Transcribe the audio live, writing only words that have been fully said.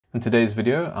In today's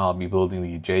video, I'll be building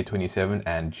the J27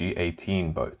 and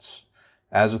G18 boats.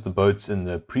 As with the boats in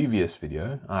the previous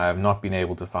video, I have not been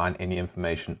able to find any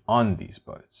information on these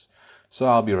boats, so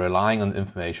I'll be relying on the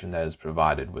information that is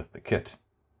provided with the kit.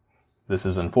 This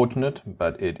is unfortunate,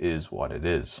 but it is what it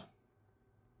is.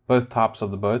 Both types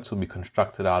of the boats will be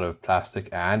constructed out of plastic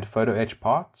and photo etch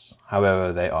parts,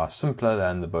 however they are simpler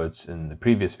than the boats in the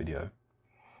previous video.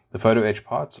 The photo etch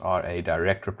parts are a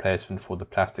direct replacement for the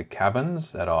plastic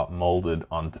cabins that are molded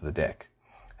onto the deck.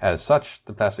 As such,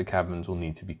 the plastic cabins will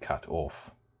need to be cut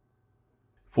off.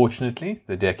 Fortunately,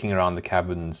 the decking around the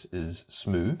cabins is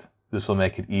smooth. This will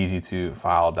make it easy to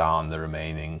file down the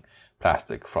remaining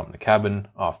plastic from the cabin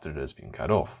after it has been cut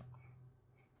off.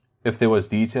 If there was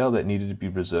detail that needed to be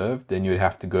preserved, then you would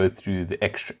have to go through the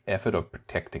extra effort of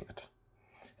protecting it.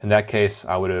 In that case,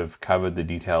 I would have covered the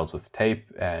details with tape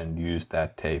and used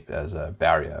that tape as a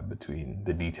barrier between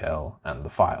the detail and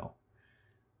the file.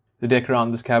 The deck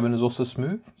around this cabin is also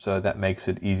smooth, so that makes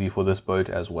it easy for this boat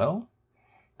as well.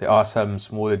 There are some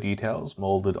smaller details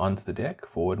molded onto the deck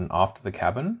forward and after the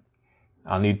cabin.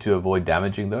 I'll need to avoid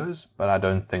damaging those, but I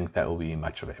don't think that will be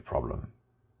much of a problem.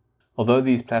 Although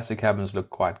these plastic cabins look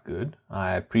quite good,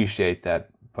 I appreciate that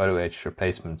photo etch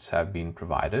replacements have been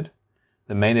provided.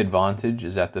 The main advantage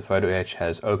is that the photo etch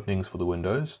has openings for the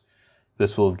windows.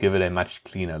 This will give it a much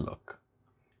cleaner look.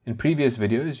 In previous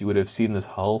videos, you would have seen this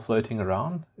hull floating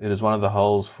around. It is one of the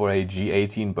hulls for a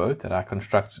G18 boat that I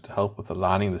constructed to help with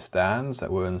aligning the stands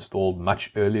that were installed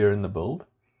much earlier in the build.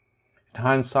 In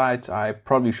hindsight, I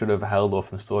probably should have held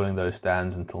off installing those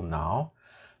stands until now,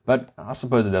 but I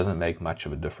suppose it doesn't make much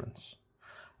of a difference.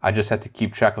 I just had to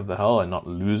keep track of the hull and not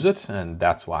lose it, and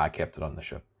that's why I kept it on the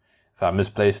ship. If I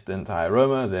misplaced the entire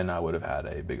Roma, then I would have had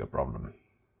a bigger problem.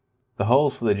 The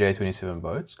hulls for the J27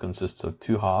 boats consists of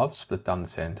two halves split down the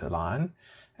center line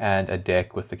and a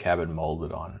deck with the cabin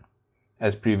molded on.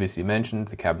 As previously mentioned,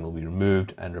 the cabin will be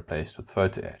removed and replaced with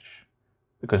photo etch.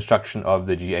 The construction of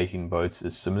the G18 boats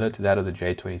is similar to that of the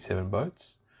J27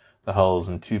 boats. The hull is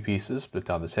in two pieces split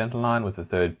down the center line with a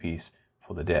third piece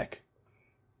for the deck.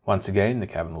 Once again, the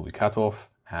cabin will be cut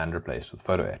off and replaced with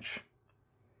photo etch.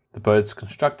 The boats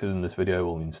constructed in this video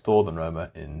will be installed on Roma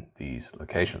in these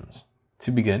locations. To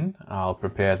begin, I'll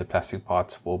prepare the plastic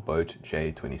parts for boat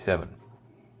J27.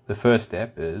 The first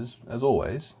step is, as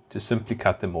always, to simply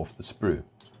cut them off the sprue.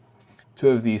 Two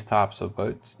of these types of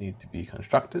boats need to be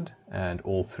constructed, and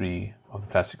all three of the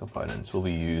plastic components will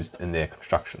be used in their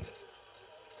construction.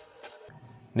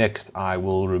 Next, I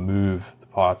will remove the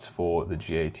parts for the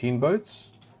G18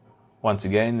 boats. Once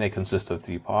again, they consist of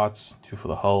three parts, two for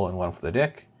the hull and one for the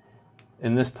deck.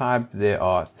 In this type, there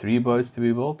are three boats to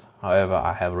be built. However,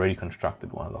 I have already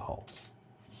constructed one of the hulls.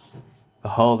 The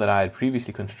hull that I had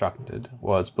previously constructed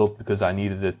was built because I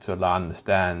needed it to align the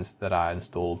stands that I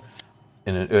installed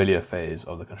in an earlier phase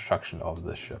of the construction of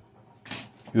this ship.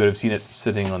 You would have seen it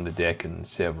sitting on the deck in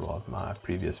several of my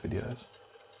previous videos.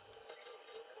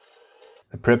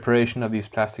 The preparation of these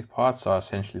plastic parts are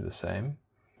essentially the same.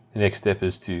 The next step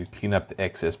is to clean up the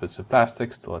excess bits of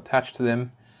plastic still attached to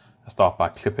them. I start by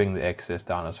clipping the excess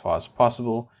down as far as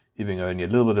possible, leaving only a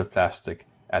little bit of plastic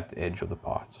at the edge of the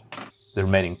part. The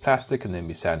remaining plastic can then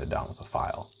be sanded down with a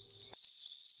file.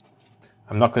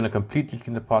 I'm not going to completely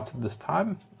clean the parts at this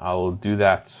time. I will do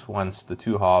that once the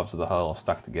two halves of the hull are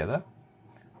stuck together.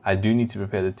 I do need to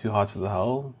prepare the two halves of the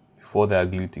hull before they are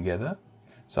glued together,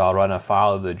 so I'll run a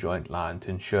file of the joint line to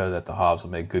ensure that the halves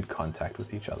will make good contact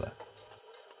with each other.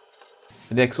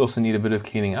 The decks also need a bit of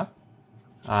cleaning up.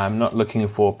 I'm not looking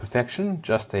for perfection,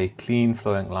 just a clean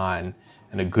flowing line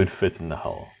and a good fit in the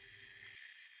hull.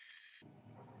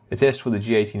 The test for the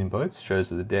G18 boats shows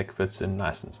that the deck fits in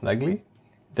nice and snugly.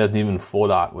 It doesn't even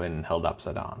fall out when held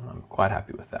upside down. I'm quite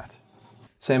happy with that.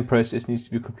 Same process needs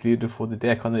to be completed for the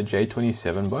deck on the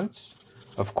J27 boats.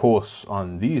 Of course,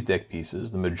 on these deck pieces,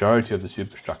 the majority of the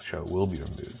superstructure will be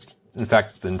removed. In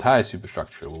fact, the entire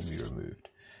superstructure will be removed,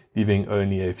 leaving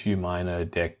only a few minor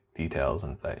deck details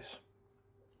in place.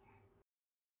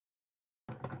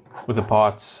 With the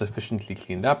parts sufficiently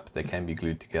cleaned up, they can be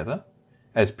glued together.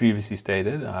 As previously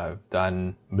stated, I've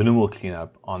done minimal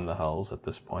cleanup on the hulls at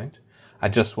this point. I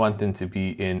just want them to be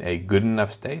in a good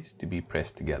enough state to be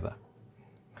pressed together.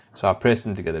 So I press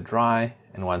them together dry,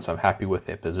 and once I'm happy with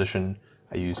their position,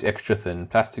 I use extra thin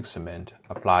plastic cement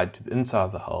applied to the inside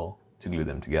of the hull to glue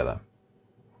them together.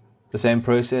 The same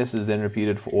process is then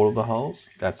repeated for all of the hulls.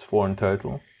 That's 4 in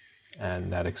total,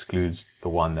 and that excludes the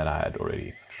one that I had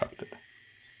already constructed.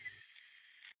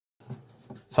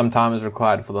 Some time is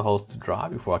required for the hulls to dry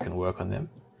before I can work on them.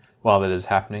 While that is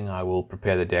happening, I will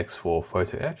prepare the decks for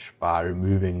photo etch by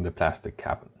removing the plastic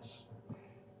cabins.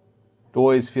 It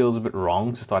always feels a bit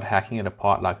wrong to start hacking it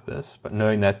apart like this, but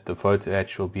knowing that the photo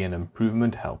etch will be an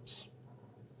improvement helps.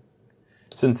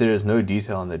 Since there is no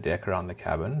detail on the deck around the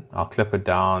cabin, I'll clip it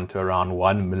down to around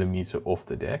 1mm off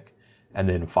the deck and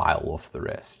then file off the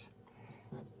rest.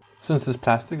 Since this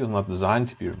plastic is not designed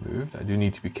to be removed, I do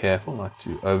need to be careful not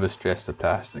to overstress the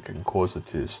plastic and cause it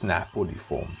to snap or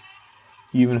deform.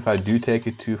 Even if I do take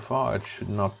it too far, it should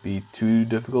not be too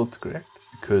difficult to correct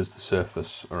because the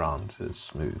surface around is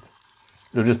smooth.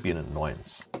 It'll just be an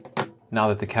annoyance. Now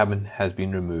that the cabin has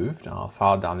been removed, I'll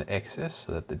file down the excess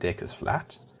so that the deck is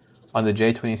flat. On the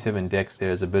J27 decks, there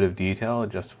is a bit of detail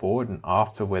just forward and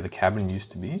after where the cabin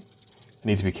used to be. I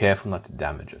need to be careful not to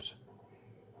damage it.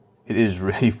 It is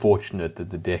really fortunate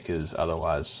that the deck is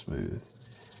otherwise smooth.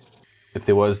 If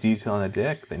there was detail on the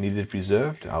deck that needed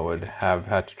preserved, I would have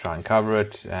had to try and cover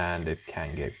it, and it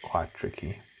can get quite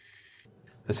tricky.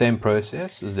 The same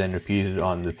process is then repeated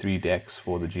on the 3 decks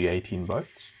for the G18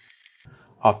 boats.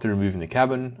 After removing the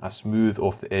cabin, I smooth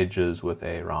off the edges with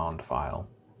a round file.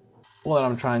 All that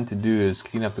I'm trying to do is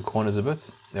clean up the corners a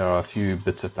bit. There are a few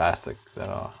bits of plastic that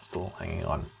are still hanging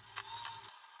on.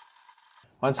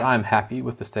 Once I'm happy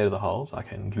with the state of the hulls, I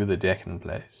can glue the deck in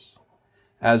place.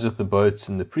 As with the boats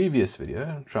in the previous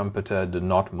video, Trumpeter did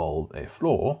not mold a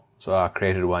floor, so I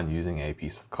created one using a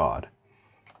piece of card.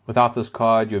 Without this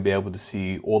card, you'll be able to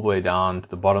see all the way down to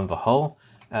the bottom of the hull,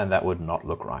 and that would not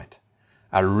look right.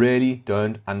 I really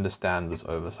don't understand this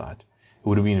oversight. It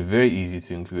would have been very easy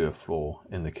to include a floor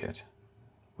in the kit.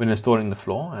 When installing the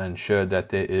floor, I ensured that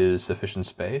there is sufficient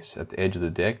space at the edge of the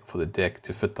deck for the deck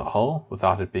to fit the hull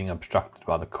without it being obstructed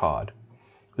by the card.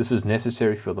 This is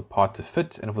necessary for the part to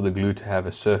fit and for the glue to have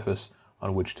a surface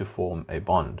on which to form a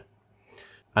bond.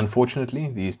 Unfortunately,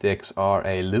 these decks are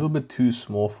a little bit too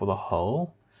small for the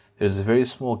hull. There's a very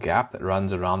small gap that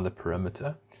runs around the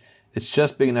perimeter. It's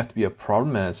just big enough to be a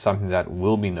problem, and it's something that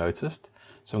will be noticed.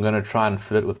 So I'm going to try and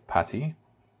fill it with putty.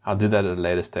 I'll do that at a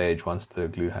later stage once the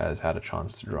glue has had a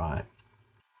chance to dry.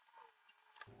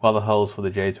 While the hulls for the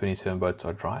J27 boats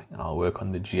are drying, I'll work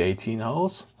on the G18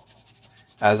 hulls.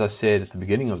 As I said at the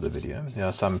beginning of the video, there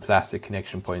are some plastic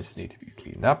connection points that need to be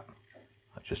cleaned up.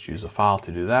 I'll just use a file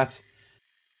to do that.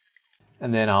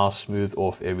 And then I'll smooth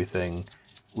off everything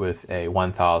with a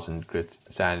 1000 grit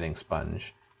sanding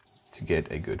sponge to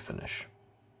get a good finish.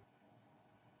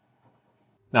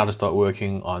 Now to start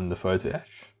working on the photo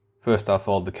etch. First I'll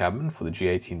fold the cabin for the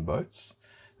G18 boats.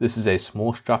 This is a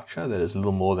small structure that is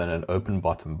little more than an open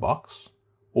bottom box.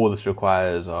 All this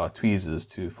requires are tweezers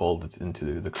to fold it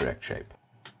into the correct shape.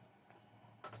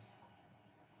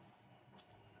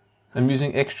 I'm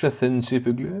using extra thin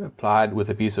super glue applied with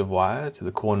a piece of wire to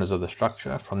the corners of the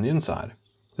structure from the inside.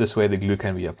 This way the glue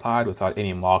can be applied without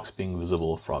any marks being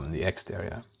visible from the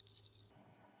exterior.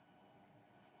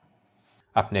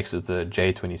 Up next is the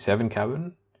J27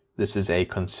 cabin. This is a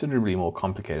considerably more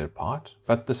complicated part,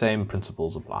 but the same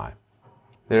principles apply.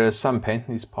 There is some paint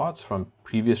in these parts from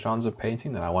previous rounds of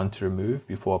painting that I want to remove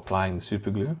before applying the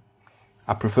super glue.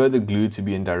 I prefer the glue to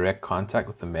be in direct contact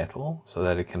with the metal so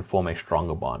that it can form a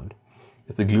stronger bond.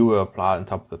 If the glue were applied on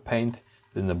top of the paint,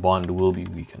 then the bond will be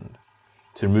weakened.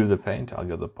 To remove the paint, I'll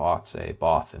give the parts a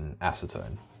bath in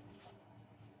acetone.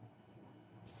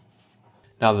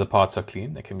 Now that the parts are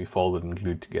clean, they can be folded and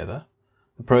glued together.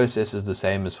 The process is the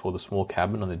same as for the small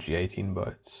cabin on the G18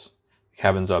 boats. The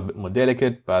cabins are a bit more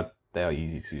delicate, but they are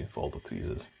easy to fold with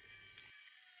tweezers.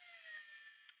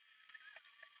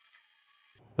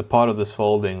 The part of this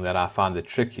folding that I find the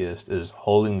trickiest is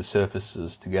holding the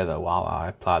surfaces together while I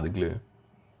apply the glue.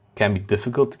 It can be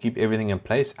difficult to keep everything in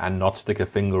place and not stick a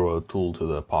finger or a tool to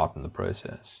the part in the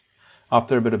process.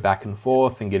 After a bit of back and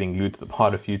forth and getting glued to the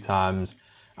part a few times,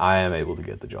 I am able to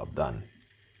get the job done.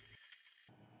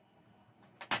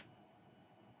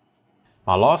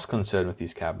 My last concern with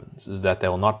these cabins is that they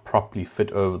will not properly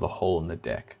fit over the hole in the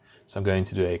deck, so I'm going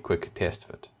to do a quick test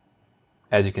fit.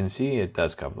 As you can see, it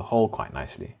does cover the hole quite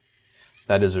nicely.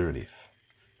 That is a relief.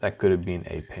 That could have been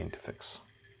a pain to fix.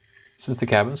 Since the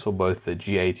cabins for both the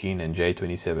G18 and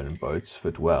J27 boats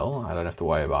fit well, I don't have to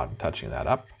worry about touching that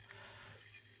up.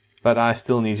 But I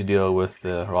still need to deal with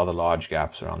the rather large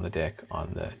gaps around the deck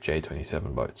on the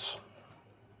J27 boats.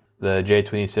 The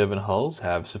J27 hulls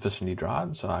have sufficiently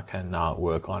dried, so I can now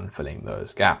work on filling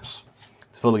those gaps.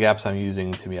 To fill the gaps, I'm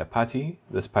using Tamiya putty.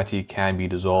 This putty can be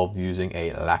dissolved using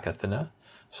a lacquer thinner.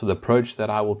 So the approach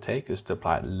that I will take is to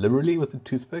apply it liberally with a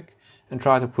toothpick and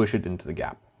try to push it into the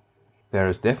gap. There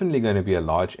is definitely going to be a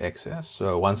large excess,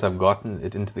 so once I've gotten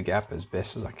it into the gap as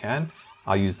best as I can,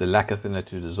 I'll use the lacquer thinner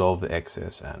to dissolve the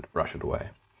excess and brush it away.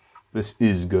 This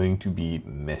is going to be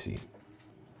messy.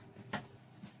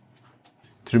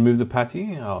 To remove the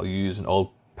putty, I'll use an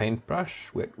old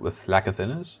paintbrush wet with lacquer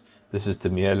thinners. This is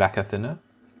Tamiya lacquer thinner.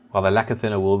 While the lacquer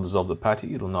thinner will dissolve the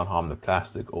putty, it will not harm the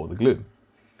plastic or the glue.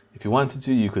 If you wanted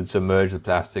to, you could submerge the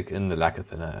plastic in the lacquer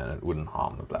thinner and it wouldn't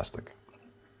harm the plastic.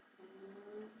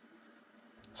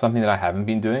 Something that I haven't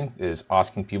been doing is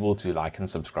asking people to like and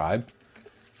subscribe.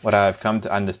 What I've come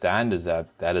to understand is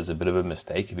that that is a bit of a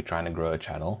mistake if you're trying to grow a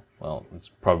channel. Well, it's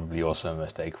probably also a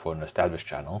mistake for an established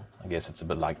channel. I guess it's a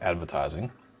bit like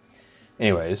advertising.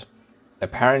 Anyways,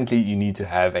 apparently you need to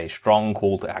have a strong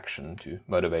call to action to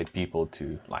motivate people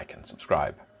to like and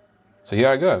subscribe. So here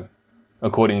I go.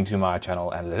 According to my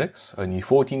channel analytics, only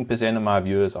 14% of my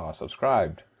viewers are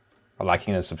subscribed. By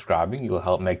liking and subscribing, you will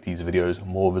help make these videos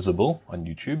more visible on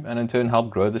YouTube and in turn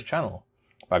help grow this channel.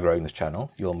 By growing this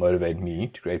channel, you'll motivate me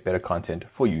to create better content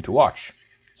for you to watch.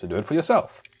 So do it for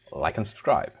yourself. Like and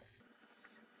subscribe.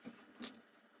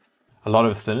 A lot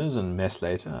of thinners and mess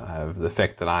later have the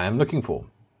effect that I am looking for.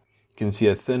 You can see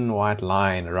a thin white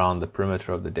line around the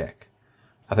perimeter of the deck.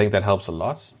 I think that helps a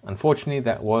lot. Unfortunately,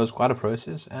 that was quite a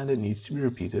process and it needs to be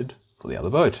repeated for the other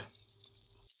boat.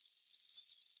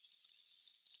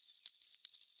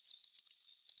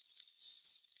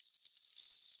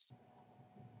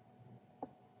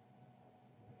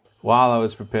 While I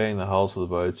was preparing the hulls for the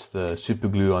boats, the super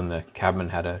glue on the cabin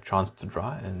had a chance to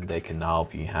dry and they can now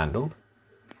be handled.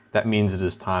 That means it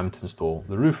is time to install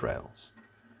the roof rails.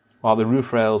 While the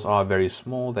roof rails are very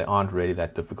small, they aren't really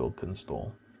that difficult to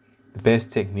install. The best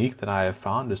technique that I have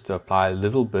found is to apply a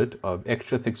little bit of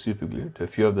extra thick super glue to a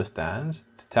few of the stands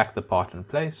to tack the part in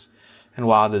place, and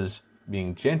while it is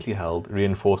being gently held,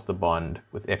 reinforce the bond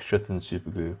with extra thin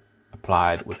super glue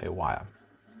applied with a wire.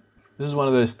 This is one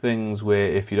of those things where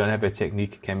if you don't have a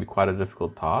technique, it can be quite a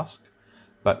difficult task.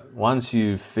 But once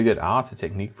you've figured out a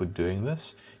technique for doing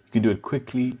this, you can do it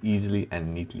quickly, easily,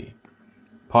 and neatly.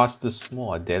 Parts this small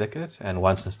are delicate, and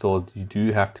once installed, you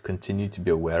do have to continue to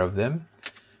be aware of them,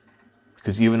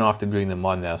 because even after gluing them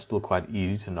on, they are still quite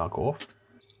easy to knock off.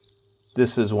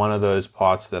 This is one of those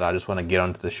parts that I just want to get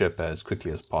onto the ship as quickly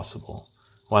as possible.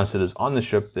 Once it is on the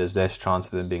ship, there's less chance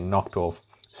of them being knocked off,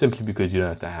 simply because you don't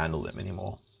have to handle them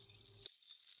anymore.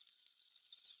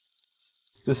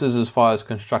 This is as far as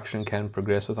construction can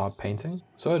progress without painting,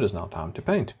 so it is now time to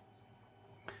paint.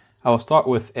 I will start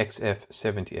with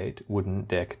XF78 Wooden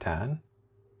Deck Tan.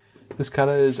 This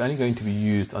color is only going to be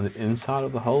used on the inside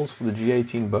of the hulls for the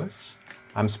G18 boats.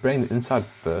 I'm spraying the inside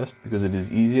first because it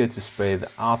is easier to spray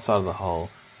the outside of the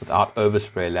hull without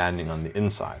overspray landing on the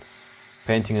inside.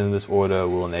 Painting in this order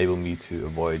will enable me to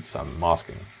avoid some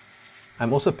masking.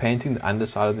 I'm also painting the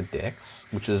underside of the decks,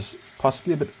 which is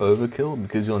possibly a bit overkill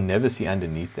because you'll never see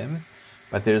underneath them,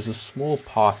 but there is a small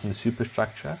part in the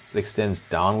superstructure that extends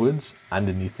downwards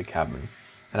underneath the cabin,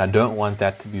 and I don't want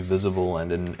that to be visible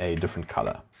and in a different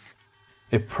color.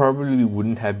 It probably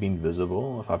wouldn't have been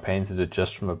visible if I painted it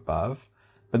just from above,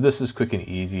 but this is quick and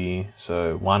easy,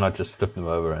 so why not just flip them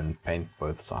over and paint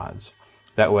both sides.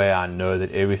 That way I know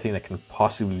that everything that can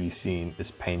possibly be seen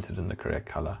is painted in the correct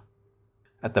color.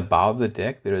 At the bow of the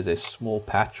deck, there is a small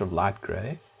patch of light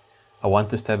gray. I want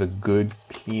this to have a good,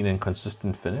 clean and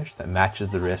consistent finish that matches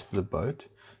the rest of the boat,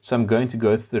 so I'm going to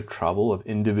go through the trouble of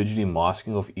individually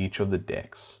masking off each of the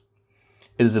decks.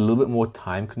 It is a little bit more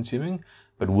time consuming,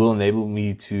 but will enable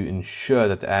me to ensure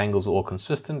that the angles are all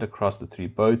consistent across the three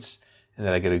boats and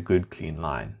that I get a good clean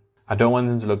line. I don't want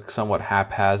them to look somewhat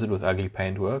haphazard with ugly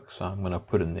paintwork, so I'm going to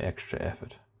put in the extra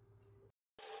effort.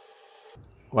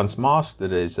 Once masked,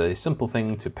 it is a simple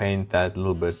thing to paint that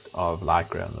little bit of light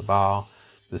gray on the bow.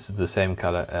 This is the same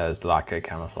color as the light gray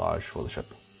camouflage for the ship.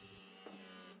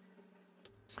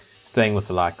 Staying with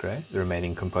the light gray, the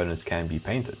remaining components can be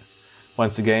painted.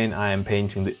 Once again, I am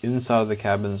painting the inside of the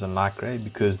cabins in light gray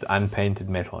because the unpainted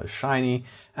metal is shiny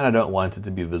and I don't want it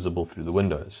to be visible through the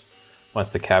windows. Once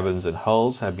the cabins and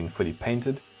hulls have been fully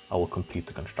painted, I will complete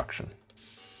the construction.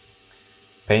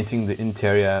 Painting the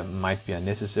interior might be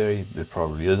unnecessary, it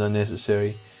probably is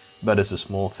unnecessary, but it's a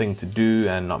small thing to do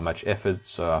and not much effort,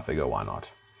 so I figure why not.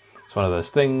 It's one of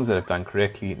those things that if done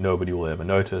correctly, nobody will ever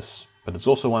notice, but it's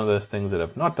also one of those things that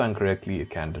if not done correctly, it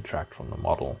can detract from the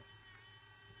model.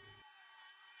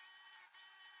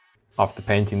 After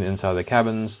painting the inside of the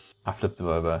cabins, I flip them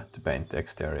over to paint the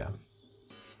exterior.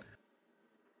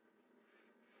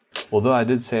 Although I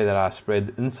did say that I sprayed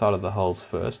the inside of the hulls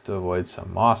first to avoid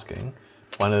some masking,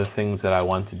 one of the things that I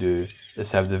want to do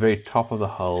is have the very top of the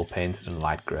hull painted in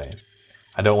light gray.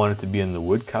 I don't want it to be in the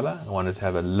wood color, I want it to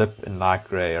have a lip in light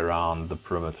gray around the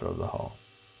perimeter of the hull.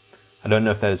 I don't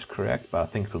know if that is correct, but I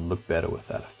think it will look better with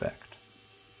that effect.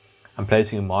 I'm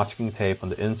placing masking tape on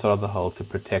the inside of the hull to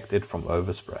protect it from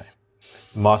overspray.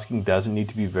 Masking doesn't need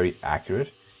to be very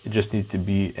accurate, it just needs to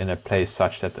be in a place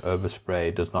such that the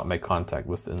overspray does not make contact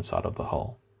with the inside of the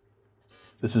hull.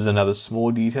 This is another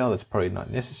small detail that's probably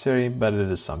not necessary, but it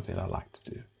is something I like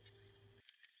to do.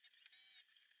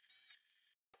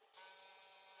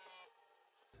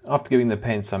 After giving the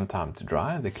paint some time to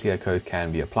dry, the clear coat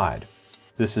can be applied.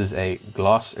 This is a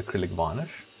gloss acrylic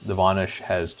varnish. The varnish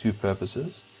has two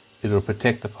purposes. It will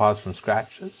protect the parts from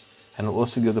scratches, and will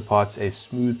also give the parts a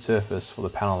smooth surface for the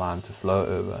panel line to flow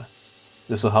over.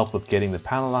 This will help with getting the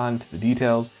panel line to the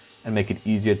details and make it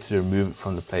easier to remove it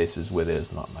from the places where there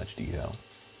is not much detail.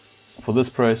 For this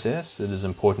process, it is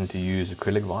important to use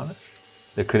acrylic varnish.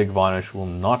 The acrylic varnish will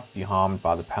not be harmed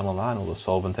by the panel line or the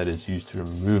solvent that is used to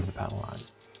remove the panel line.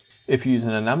 If you use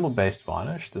an enamel-based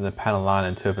varnish, then the panel line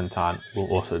and turpentine will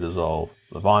also dissolve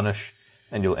the varnish,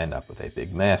 and you'll end up with a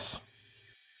big mess.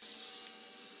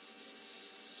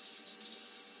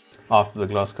 After the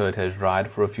gloss coat has dried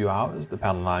for a few hours, the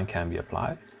panel line can be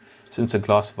applied. Since a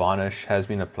gloss varnish has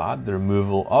been applied, the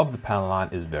removal of the panel line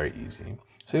is very easy.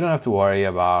 So you don't have to worry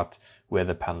about where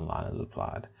the panel line is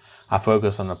applied. I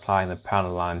focus on applying the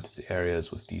panel line to the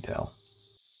areas with detail.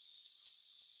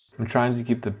 I'm trying to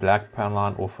keep the black panel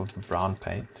line off of the brown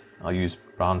paint. I'll use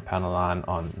brown panel line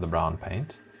on the brown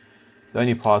paint. The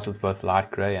only parts with both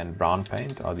light grey and brown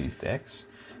paint are these decks,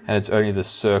 and it's only the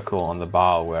circle on the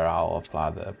bow where I'll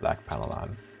apply the black panel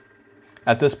line.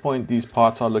 At this point, these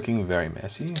parts are looking very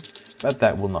messy, but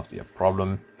that will not be a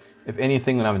problem. If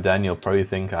anything, when I'm done, you'll probably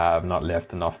think I have not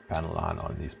left enough panel line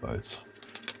on these boats.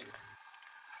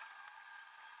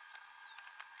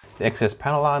 The excess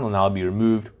panel line will now be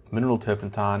removed with mineral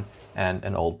turpentine and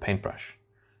an old paintbrush.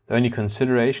 The only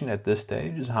consideration at this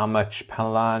stage is how much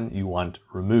panel line you want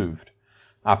removed.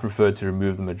 I prefer to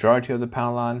remove the majority of the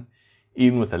panel line.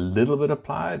 Even with a little bit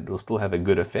applied, it will still have a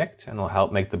good effect and will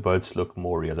help make the boats look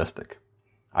more realistic.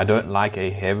 I don't like a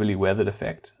heavily weathered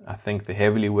effect. I think the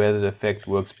heavily weathered effect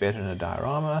works better in a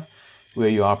diorama where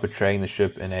you are portraying the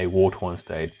ship in a war-torn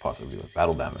state, possibly with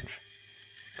battle damage.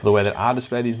 For the way that I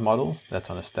display these models, that's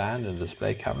on a stand in a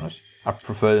display cabinet, I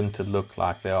prefer them to look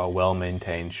like they are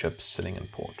well-maintained ships sitting in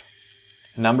port.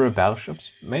 A number of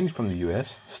battleships, mainly from the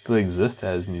US, still exist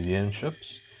as museum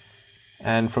ships,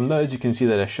 and from those you can see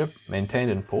that a ship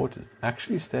maintained in port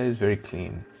actually stays very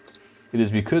clean. It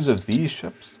is because of these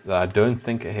ships that I don't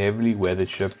think a heavily weathered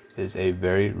ship is a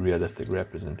very realistic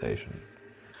representation.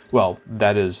 Well,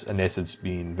 that is unless it's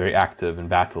been very active in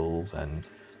battles, and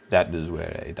that is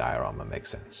where a diorama makes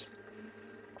sense.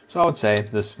 So I would say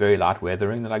this very light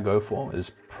weathering that I go for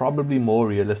is probably more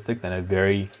realistic than a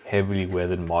very heavily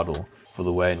weathered model for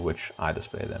the way in which I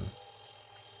display them.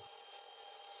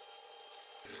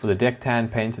 For the deck tan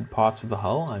painted parts of the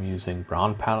hull, I'm using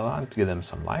brown panel line to give them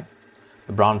some life.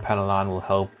 The brown panel line will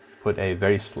help put a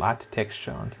very slight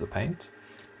texture onto the paint.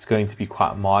 It's going to be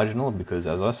quite marginal because,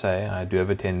 as I say, I do have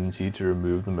a tendency to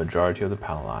remove the majority of the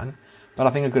panel line, but I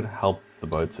think it could help the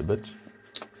boats a bit.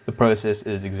 The process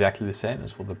is exactly the same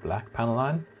as for the black panel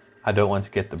line. I don't want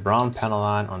to get the brown panel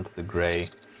line onto the grey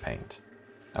paint.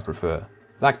 I prefer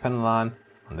black panel line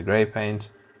on the grey paint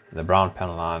and the brown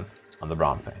panel line on the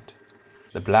brown paint.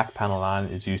 The black panel line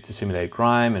is used to simulate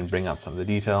grime and bring out some of the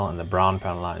detail, and the brown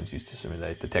panel line is used to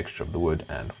simulate the texture of the wood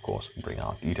and, of course, bring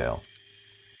out detail.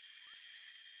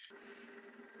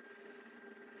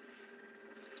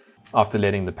 After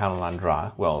letting the panel line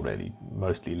dry, well, really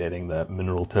mostly letting the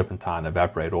mineral turpentine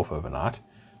evaporate off overnight,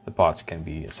 the parts can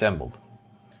be assembled.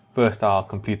 First, I'll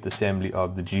complete the assembly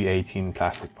of the G18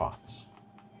 plastic parts.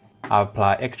 I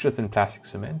apply extra thin plastic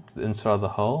cement to the inside of the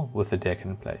hull with the deck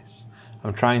in place.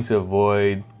 I'm trying to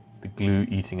avoid the glue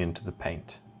eating into the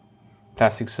paint.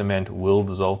 Plastic cement will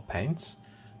dissolve paints,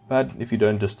 but if you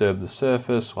don't disturb the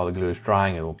surface while the glue is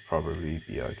drying, it will probably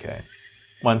be okay.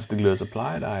 Once the glue is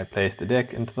applied, I place the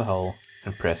deck into the hull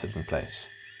and press it in place.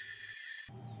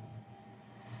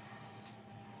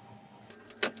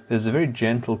 There's a very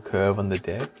gentle curve on the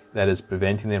deck that is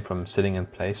preventing them from sitting in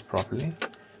place properly.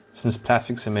 Since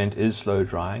plastic cement is slow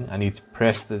drying, I need to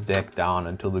press the deck down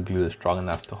until the glue is strong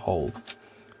enough to hold.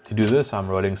 To do this, I'm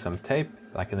rolling some tape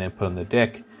that I can then put on the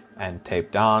deck and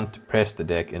tape down to press the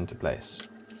deck into place.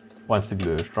 Once the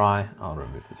glue is dry, I'll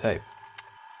remove the tape.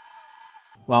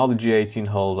 While the G18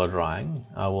 hulls are drying,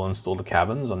 I will install the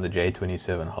cabins on the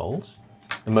J27 hulls.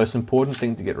 The most important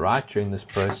thing to get right during this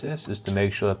process is to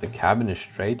make sure that the cabin is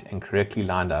straight and correctly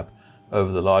lined up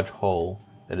over the large hole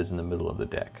that is in the middle of the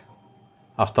deck.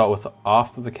 I'll start with the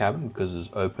aft of the cabin because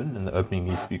it's open and the opening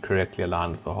needs to be correctly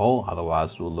aligned with the hole,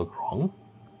 otherwise it will look wrong.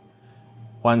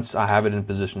 Once I have it in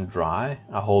position dry,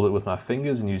 I hold it with my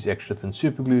fingers and use extra thin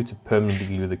super glue to permanently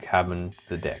glue the cabin to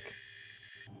the deck.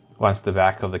 Once the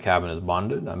back of the cabin is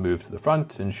bonded, I move to the front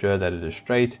to ensure that it is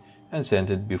straight and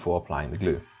centered before applying the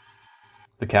glue.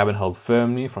 The cabin held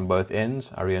firmly from both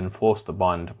ends, I reinforced the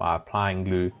bond by applying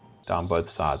glue down both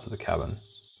sides of the cabin.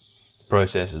 The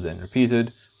process is then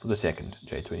repeated for the second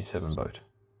J27 boat.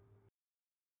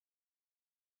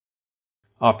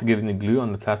 After giving the glue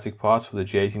on the plastic parts for the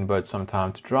J18 boat some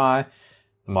time to dry,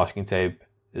 the masking tape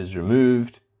is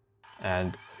removed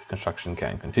and construction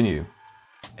can continue.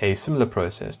 A similar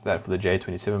process to that for the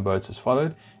J27 boats is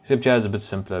followed, except here is a bit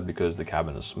simpler because the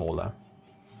cabin is smaller.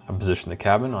 I position the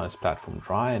cabin on its platform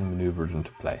dry and maneuver it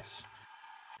into place.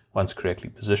 Once correctly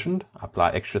positioned, I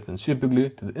apply extra thin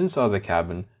superglue to the inside of the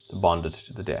cabin to bond it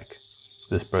to the deck.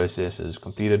 This process is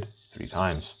completed 3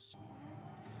 times.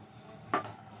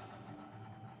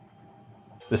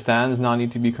 The stands now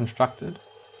need to be constructed.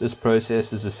 This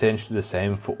process is essentially the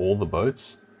same for all the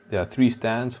boats. There are 3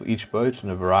 stands for each boat in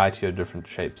a variety of different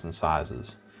shapes and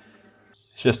sizes.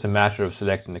 It's just a matter of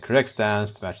selecting the correct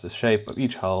stands to match the shape of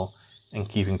each hull and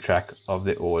keeping track of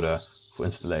their order for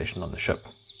installation on the ship.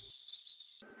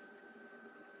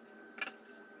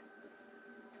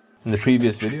 In the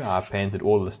previous video, I painted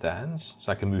all of the stands,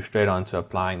 so I can move straight on to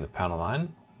applying the panel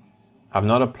line. I've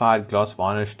not applied gloss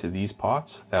varnish to these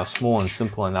parts. They are small and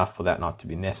simple enough for that not to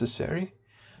be necessary.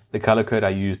 The color code I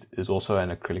used is also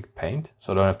an acrylic paint,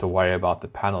 so I don't have to worry about the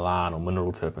panel line or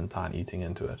mineral turpentine eating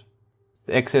into it.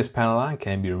 The excess panel line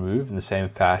can be removed in the same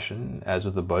fashion as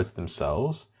with the boats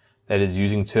themselves, that is,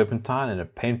 using turpentine and a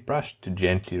paintbrush to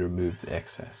gently remove the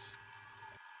excess.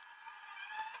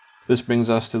 This brings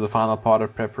us to the final part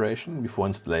of preparation before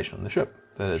installation on the ship,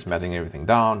 that is, matting everything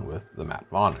down with the matte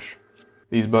varnish.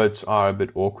 These boats are a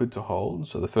bit awkward to hold,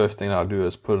 so the first thing I'll do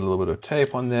is put a little bit of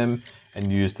tape on them and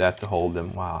use that to hold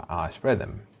them while I spray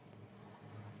them.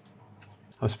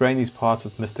 I'm spraying these parts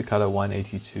with Mr. Color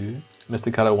 182.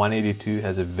 Mr. Color 182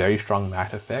 has a very strong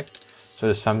matte effect, so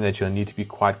it's something that you'll need to be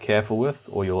quite careful with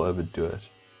or you'll overdo it.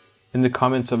 In the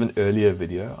comments of an earlier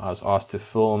video, I was asked to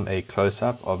film a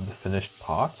close-up of the finished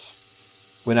parts.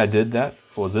 When I did that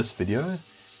for this video,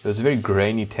 there was a very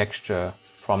grainy texture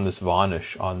from this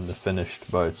varnish on the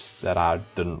finished boats that I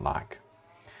didn't like.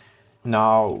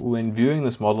 Now, when viewing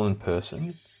this model in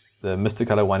person, the Mr.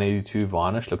 Color 182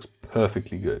 varnish looks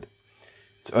perfectly good.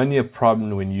 It's only a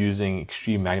problem when using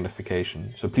extreme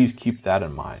magnification, so please keep that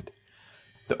in mind.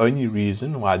 The only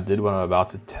reason why I did what I'm about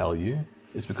to tell you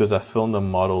is because I filmed the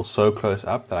model so close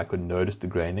up that I could notice the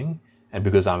graining, and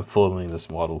because I'm filming this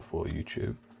model for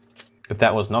YouTube. If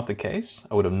that was not the case,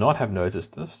 I would not have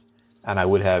noticed this, and I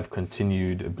would have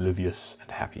continued oblivious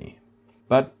and happy.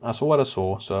 But I saw what I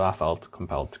saw, so I felt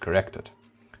compelled to correct it.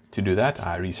 To do that,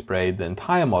 I resprayed the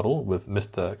entire model with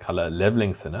Mr. Color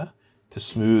leveling thinner to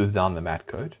smooth down the matte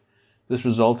coat. This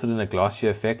resulted in a glossy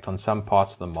effect on some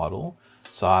parts of the model,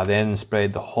 so I then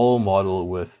sprayed the whole model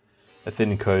with a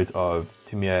thin coat of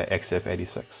Tamiya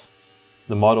XF86.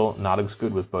 The model now looks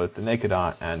good with both the naked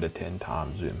eye and a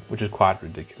 10x zoom, which is quite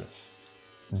ridiculous.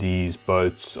 These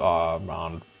boats are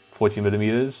around 40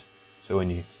 millimeters, so when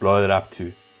you blow it up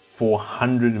to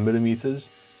 400 millimeters,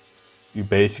 you're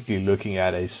basically looking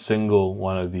at a single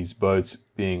one of these boats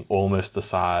being almost the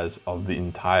size of the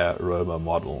entire Roma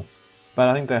model. But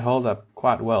I think they hold up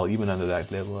quite well even under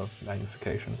that level of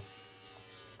magnification.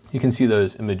 You can see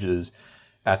those images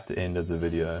at the end of the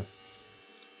video.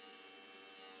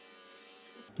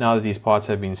 Now that these parts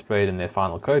have been sprayed in their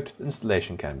final coat, the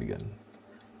installation can begin.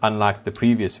 Unlike the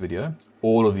previous video,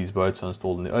 all of these boats are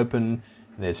installed in the open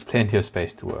and there's plenty of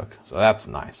space to work, so that's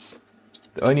nice.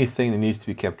 The only thing that needs to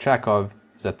be kept track of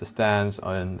is that the stands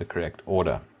are in the correct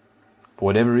order. For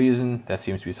whatever reason, that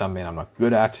seems to be something I'm not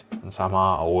good at, and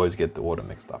somehow I always get the order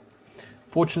mixed up.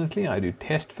 Fortunately, I do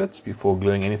test fits before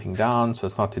gluing anything down, so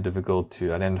it's not too difficult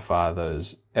to identify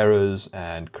those errors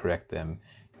and correct them,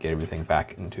 get everything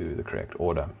back into the correct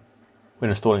order. When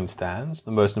installing stands,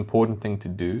 the most important thing to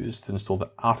do is to install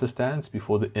the outer stands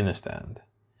before the inner stand.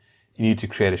 You need to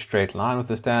create a straight line with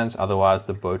the stands, otherwise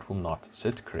the boat will not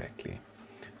sit correctly.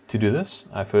 To do this,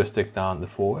 I first stick down the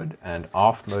forward and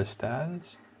aftmost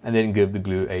stands, and then give the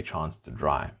glue a chance to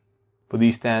dry. For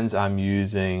these stands, I'm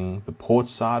using the port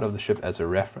side of the ship as a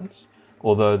reference.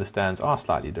 Although the stands are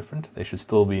slightly different, they should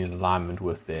still be in alignment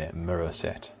with their mirror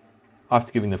set.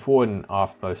 After giving the forward and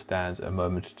aftmost stands a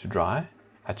moment to dry,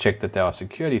 I check that they are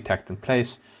securely tacked in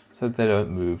place so that they don't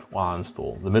move while I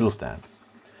install the middle stand.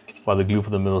 While the glue for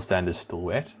the middle stand is still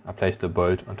wet, I place the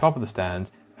boat on top of the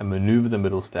stands and maneuver the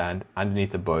middle stand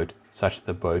underneath the boat such that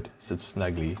the boat sits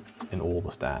snugly in all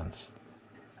the stands.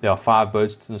 There are 5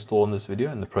 boats to install in this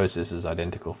video and the process is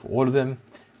identical for all of them.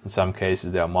 In some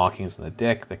cases there are markings on the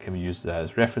deck that can be used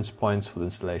as reference points for the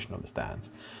installation of the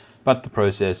stands. but the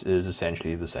process is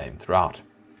essentially the same throughout.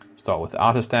 Start with the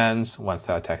outer stands. Once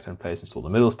they are tacked in place, install the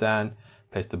middle stand,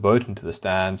 place the boat into the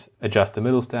stands, adjust the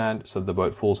middle stand so the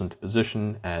boat falls into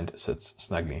position and sits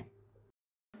snugly.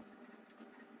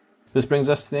 This brings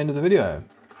us to the end of the video.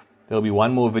 There will be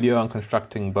one more video on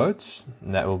constructing boats,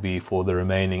 and that will be for the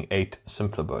remaining 8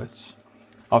 simpler boats.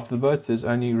 After the boats, there's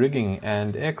only rigging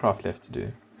and aircraft left to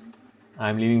do.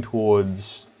 I'm leaning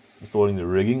towards installing the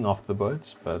rigging after the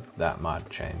boats, but that might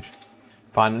change.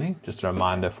 Finally, just a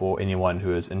reminder for anyone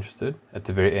who is interested, at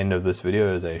the very end of this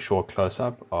video is a short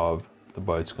close-up of the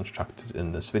boats constructed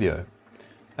in this video.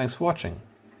 Thanks for watching.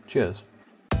 Cheers.